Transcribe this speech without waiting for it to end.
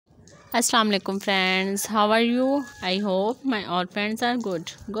Assalamu alaikum friends, how are you? I hope my all friends are good.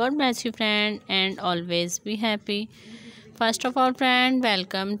 God bless you friend and always be happy. First of all friend,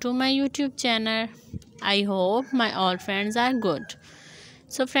 welcome to my YouTube channel. I hope my all friends are good.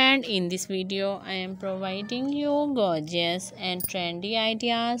 So friend, in this video I am providing you gorgeous and trendy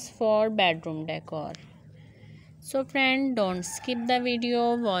ideas for bedroom decor. So friend, don't skip the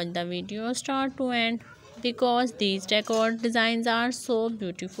video, watch the video start to end because these decor designs are so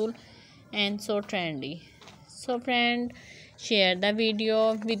beautiful and so trendy. So friend, share the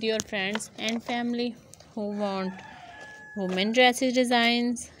video with your friends and family who want women dresses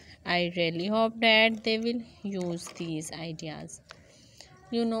designs. I really hope that they will use these ideas.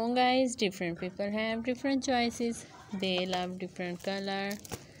 You know guys, different people have different choices. They love different color.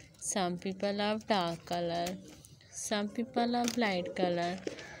 Some people love dark color, some people love light color,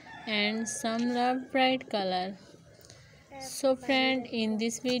 and some love bright color. So friend, in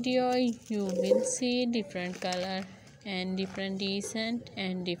this video you will see different color and different decent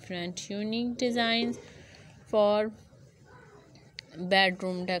and different unique designs for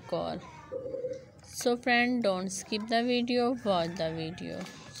bedroom decor. So friend, don't skip the video, watch the video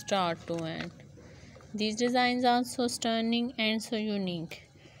start to end. These designs are so stunning and so unique.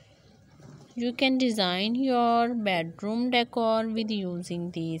 You can design your bedroom decor with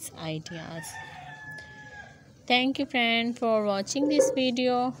using these ideas. Thank you friend for watching this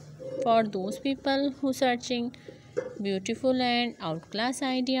video. For those people who searching beautiful and outclass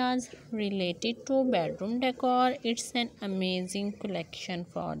ideas related to bedroom decor, it's an amazing collection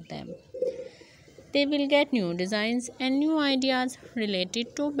for them. They will get new designs and new ideas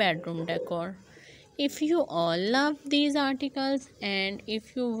related to bedroom decor. If you all love these articles and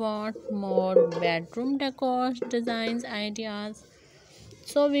if you want more bedroom decor designs ideas,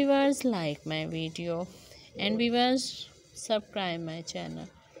 so viewers, like my video and viewers, subscribe my channel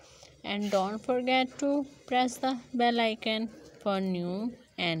and don't forget to press the bell icon for new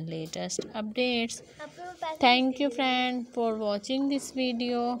and latest updates. Thank you friend for watching this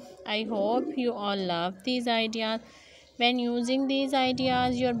video. I hope you all love these ideas. When using these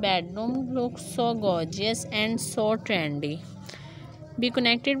ideas, your bedroom looks so gorgeous and so trendy. Be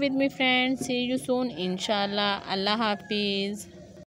connected with me friends. See you soon inshallah. Allah Hafiz.